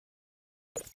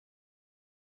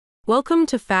Welcome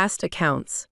to Fast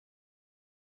Accounts.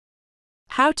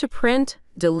 How to print,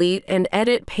 delete, and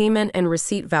edit payment and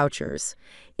receipt vouchers.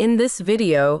 In this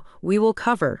video, we will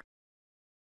cover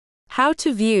how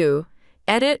to view,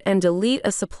 edit, and delete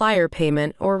a supplier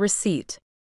payment or receipt,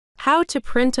 how to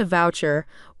print a voucher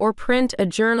or print a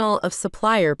journal of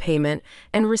supplier payment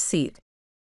and receipt.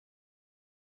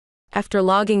 After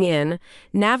logging in,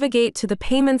 navigate to the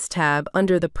Payments tab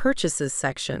under the Purchases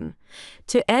section.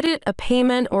 To edit a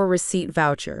payment or receipt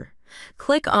voucher,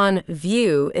 click on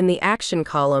View in the Action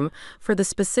column for the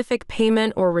specific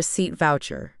payment or receipt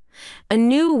voucher. A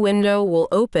new window will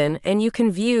open and you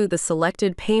can view the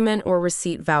selected payment or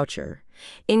receipt voucher.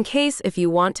 In case if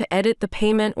you want to edit the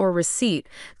payment or receipt,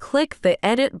 click the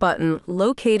Edit button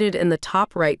located in the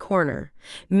top right corner.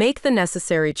 Make the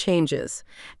necessary changes.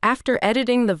 After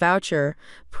editing the voucher,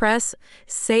 press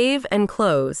Save and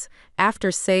Close.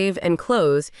 After Save and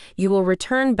Close, you will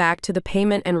return back to the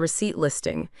payment and receipt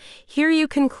listing. Here you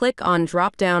can click on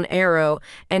drop-down arrow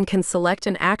and can select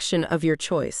an action of your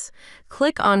choice.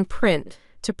 Click on Print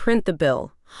to print the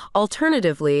bill.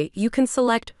 Alternatively, you can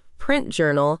select Print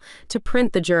Journal to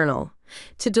print the journal.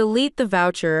 To delete the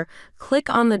voucher, click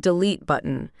on the Delete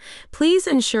button. Please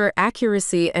ensure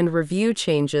accuracy and review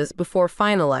changes before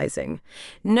finalizing.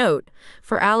 Note: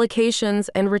 for allocations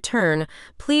and return,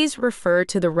 please refer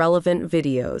to the relevant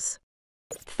videos.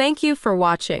 Thank you for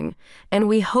watching, and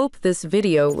we hope this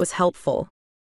video was helpful.